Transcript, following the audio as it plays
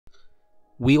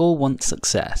We all want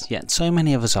success, yet so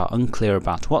many of us are unclear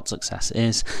about what success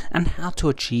is and how to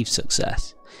achieve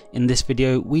success. In this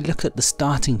video, we look at the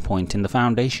starting point in the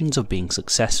foundations of being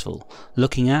successful,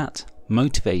 looking at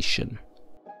motivation.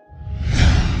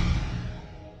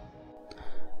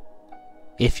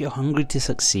 If you're hungry to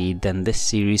succeed, then this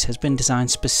series has been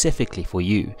designed specifically for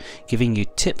you, giving you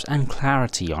tips and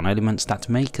clarity on elements that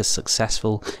make us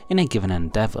successful in a given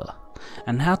endeavour,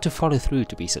 and how to follow through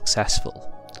to be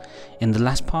successful. In the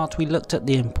last part, we looked at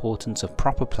the importance of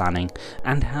proper planning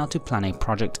and how to plan a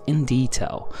project in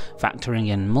detail, factoring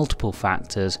in multiple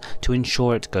factors to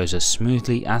ensure it goes as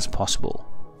smoothly as possible.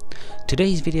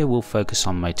 Today's video will focus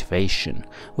on motivation,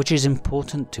 which is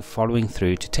important to following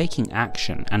through to taking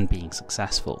action and being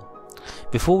successful.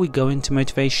 Before we go into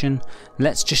motivation,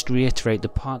 let's just reiterate the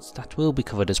parts that will be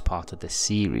covered as part of this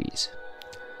series.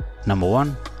 Number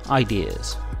 1,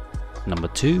 ideas. Number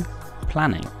 2,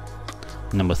 planning.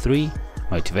 Number 3,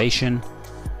 motivation.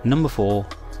 Number 4,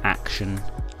 action.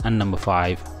 And number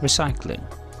 5, recycling.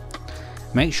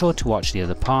 Make sure to watch the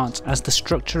other parts, as the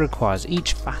structure requires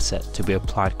each facet to be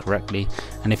applied correctly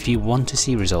and if you want to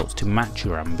see results to match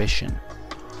your ambition.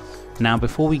 Now,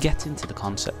 before we get into the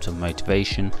concept of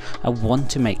motivation, I want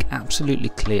to make absolutely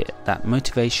clear that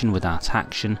motivation without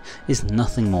action is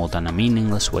nothing more than a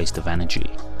meaningless waste of energy.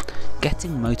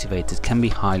 Getting motivated can be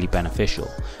highly beneficial,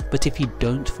 but if you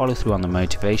don't follow through on the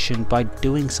motivation by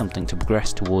doing something to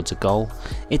progress towards a goal,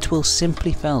 it will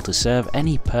simply fail to serve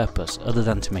any purpose other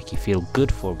than to make you feel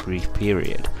good for a brief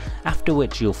period, after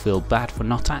which you'll feel bad for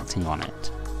not acting on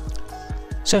it.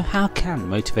 So how can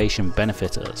motivation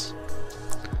benefit us?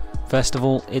 First of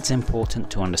all, it's important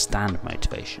to understand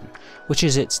motivation, which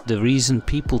is the reason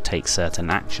people take certain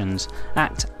actions,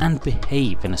 act and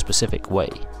behave in a specific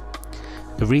way.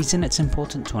 The reason it's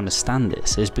important to understand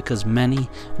this is because many,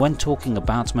 when talking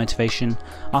about motivation,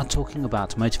 are talking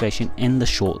about motivation in the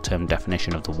short-term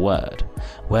definition of the word,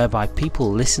 whereby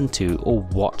people listen to or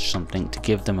watch something to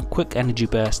give them a quick energy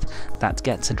burst that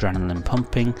gets adrenaline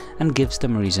pumping and gives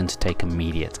them a reason to take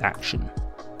immediate action.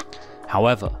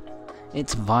 However,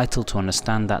 it's vital to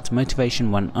understand that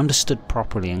motivation, when understood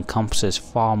properly, encompasses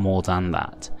far more than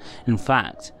that. In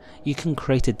fact, you can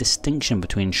create a distinction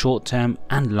between short-term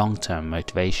and long-term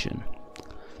motivation.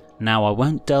 Now, I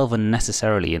won't delve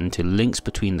unnecessarily into links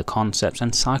between the concepts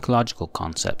and psychological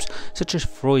concepts such as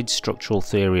Freud's structural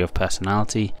theory of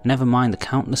personality, never mind the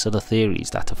countless other theories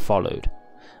that have followed,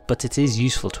 but it is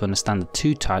useful to understand the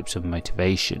two types of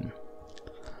motivation.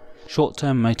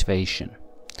 Short-term motivation.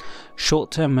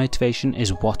 Short-term motivation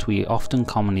is what we often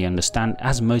commonly understand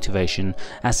as motivation,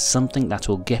 as something that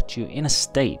will get you in a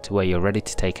state where you're ready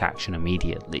to take action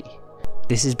immediately.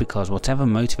 This is because whatever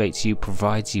motivates you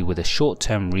provides you with a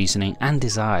short-term reasoning and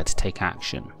desire to take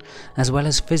action, as well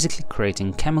as physically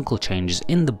creating chemical changes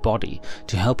in the body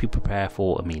to help you prepare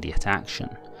for immediate action,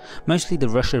 mostly the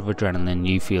rush of adrenaline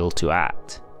you feel to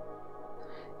act.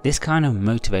 This kind of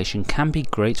motivation can be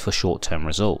great for short-term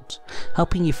results,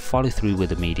 helping you follow through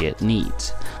with immediate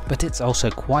needs, but it's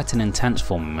also quite an intense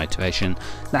form of motivation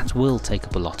that will take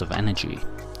up a lot of energy.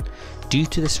 Due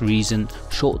to this reason,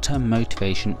 short-term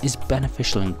motivation is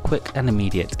beneficial in quick and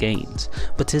immediate gains,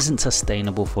 but isn't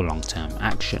sustainable for long-term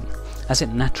action, as it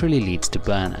naturally leads to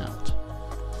burnout.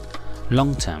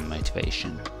 Long-term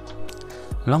motivation.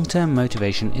 Long-term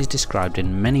motivation is described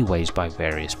in many ways by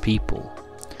various people.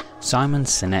 Simon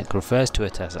Sinek refers to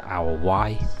it as our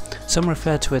why, some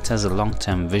refer to it as a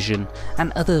long-term vision,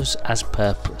 and others as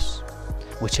purpose.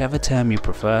 Whichever term you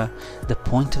prefer, the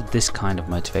point of this kind of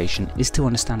motivation is to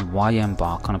understand why you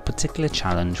embark on a particular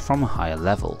challenge from a higher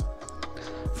level.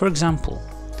 For example,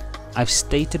 I've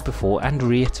stated before and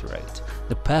reiterate,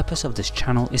 the purpose of this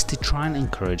channel is to try and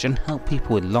encourage and help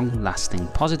people with long-lasting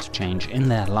positive change in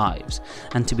their lives,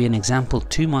 and to be an example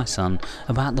to my son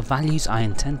about the values I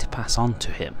intend to pass on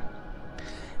to him.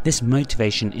 This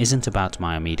motivation isn't about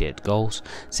my immediate goals,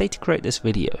 say to create this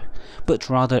video, but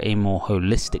rather a more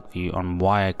holistic view on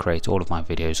why I create all of my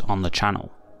videos on the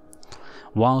channel.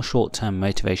 While short-term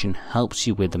motivation helps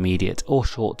you with immediate or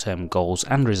short-term goals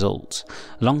and results,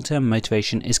 long-term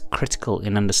motivation is critical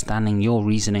in understanding your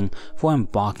reasoning for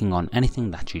embarking on anything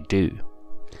that you do.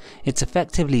 It's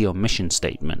effectively your mission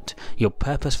statement, your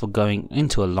purpose for going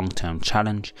into a long-term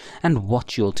challenge, and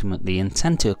what you ultimately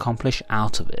intend to accomplish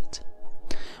out of it.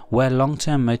 Where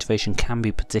long-term motivation can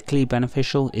be particularly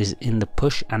beneficial is in the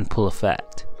push and pull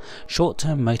effect.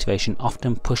 Short-term motivation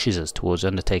often pushes us towards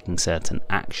undertaking certain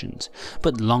actions,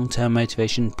 but long-term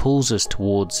motivation pulls us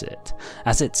towards it,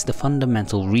 as it's the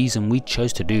fundamental reason we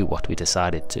chose to do what we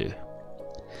decided to.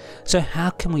 So how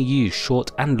can we use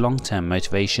short and long-term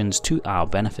motivations to our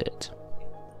benefit?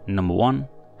 Number 1.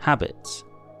 Habits.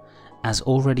 As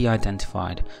already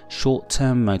identified,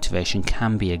 short-term motivation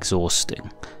can be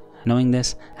exhausting. Knowing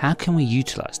this, how can we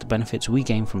utilize the benefits we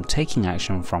gain from taking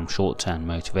action from short-term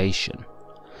motivation?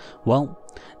 Well,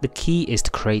 the key is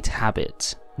to create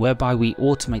habits, whereby we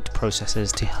automate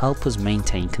processes to help us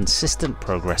maintain consistent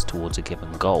progress towards a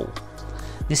given goal.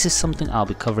 This is something I'll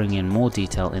be covering in more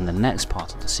detail in the next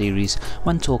part of the series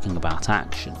when talking about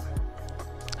action.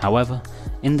 However,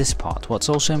 in this part, what's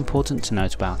also important to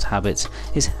note about habits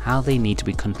is how they need to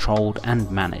be controlled and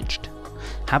managed.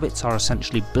 Habits are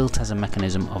essentially built as a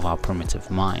mechanism of our primitive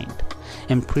mind.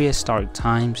 In prehistoric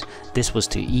times, this was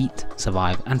to eat,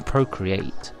 survive and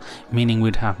procreate, meaning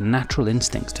we'd have natural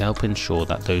instincts to help ensure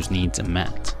that those needs are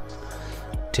met.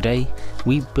 Today,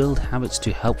 we build habits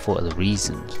to help for other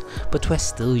reasons, but we're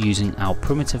still using our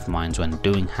primitive minds when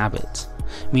doing habits,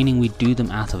 meaning we do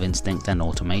them out of instinct and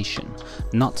automation,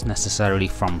 not necessarily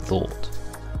from thought.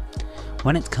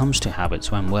 When it comes to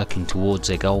habits when working towards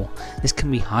a goal, this can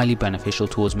be highly beneficial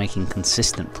towards making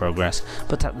consistent progress,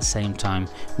 but at the same time,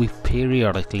 we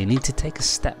periodically need to take a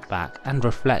step back and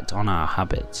reflect on our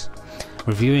habits,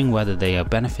 reviewing whether they are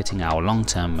benefiting our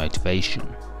long-term motivation.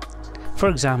 For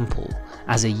example,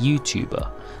 as a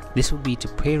YouTuber, this would be to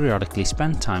periodically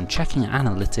spend time checking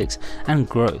analytics and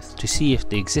growth to see if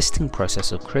the existing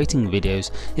process of creating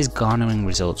videos is garnering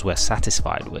results we're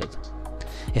satisfied with.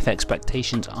 If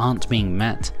expectations aren't being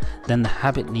met, then the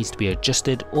habit needs to be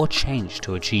adjusted or changed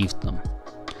to achieve them.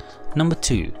 Number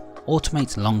 2.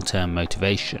 Automate long-term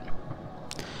motivation.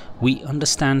 We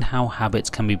understand how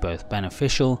habits can be both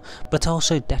beneficial but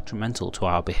also detrimental to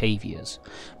our behaviours,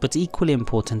 but equally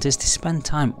important is to spend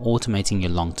time automating your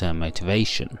long-term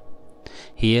motivation.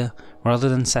 Here, rather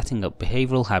than setting up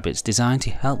behavioural habits designed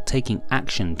to help taking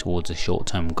action towards a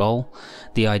short-term goal,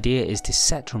 the idea is to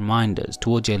set reminders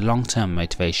towards your long-term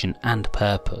motivation and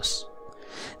purpose.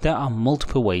 There are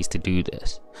multiple ways to do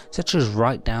this, such as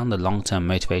write down the long-term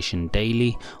motivation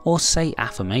daily or say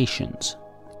affirmations.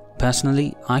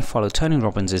 Personally, I follow Tony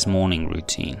Robbins' morning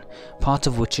routine, part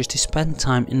of which is to spend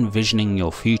time envisioning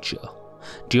your future,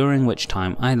 during which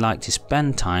time I like to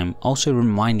spend time also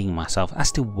reminding myself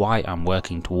as to why I'm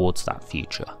working towards that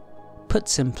future. Put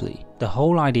simply, the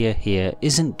whole idea here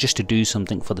isn't just to do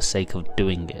something for the sake of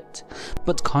doing it,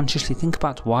 but consciously think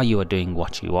about why you are doing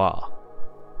what you are.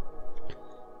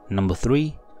 Number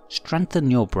 3. Strengthen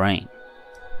your brain.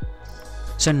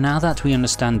 So now that we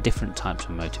understand different types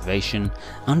of motivation,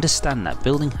 understand that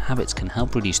building habits can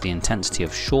help reduce the intensity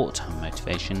of short-term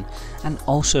motivation and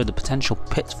also the potential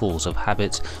pitfalls of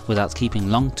habits without keeping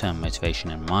long-term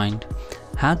motivation in mind,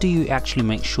 how do you actually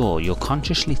make sure you're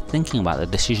consciously thinking about the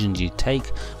decisions you take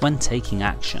when taking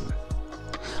action?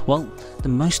 Well, the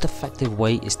most effective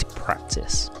way is to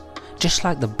practice. Just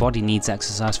like the body needs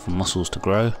exercise for muscles to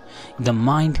grow, the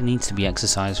mind needs to be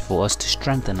exercised for us to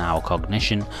strengthen our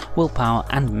cognition, willpower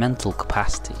and mental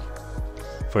capacity.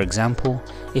 For example,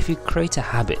 if you create a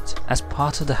habit, as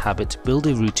part of the habit build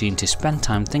a routine to spend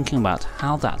time thinking about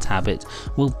how that habit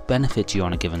will benefit you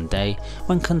on a given day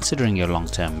when considering your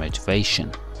long-term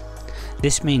motivation.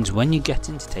 This means when you get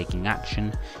into taking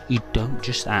action, you don't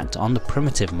just act on the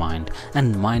primitive mind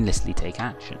and mindlessly take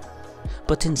action,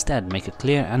 but instead make a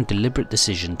clear and deliberate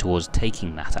decision towards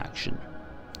taking that action.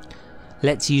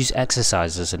 Let's use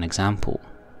exercise as an example.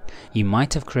 You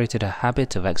might have created a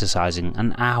habit of exercising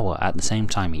an hour at the same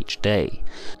time each day.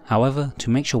 However, to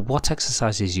make sure what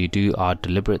exercises you do are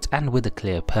deliberate and with a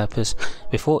clear purpose,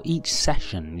 before each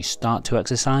session you start to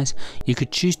exercise, you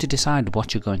could choose to decide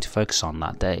what you're going to focus on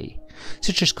that day,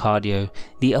 such as cardio,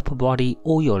 the upper body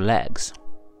or your legs.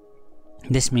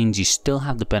 This means you still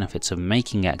have the benefits of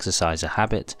making exercise a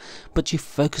habit, but you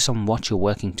focus on what you're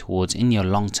working towards in your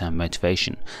long-term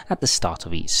motivation at the start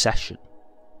of each session.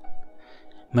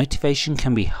 Motivation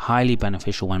can be highly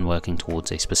beneficial when working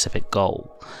towards a specific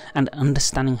goal, and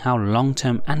understanding how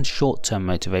long-term and short-term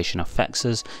motivation affects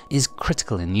us is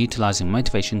critical in utilizing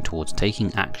motivation towards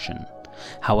taking action.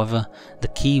 However, the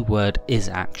key word is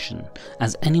action,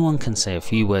 as anyone can say a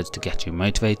few words to get you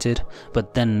motivated,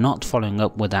 but then not following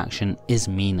up with action is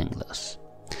meaningless.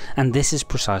 And this is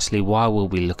precisely why we'll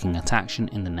be looking at action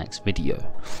in the next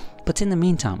video. But in the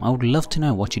meantime, I would love to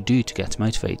know what you do to get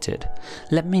motivated.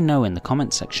 Let me know in the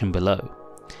comment section below.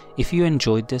 If you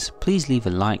enjoyed this, please leave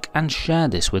a like and share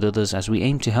this with others as we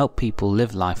aim to help people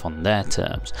live life on their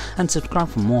terms, and subscribe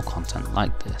for more content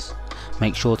like this.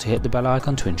 Make sure to hit the bell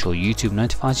icon to ensure YouTube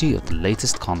notifies you of the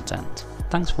latest content.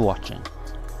 Thanks for watching.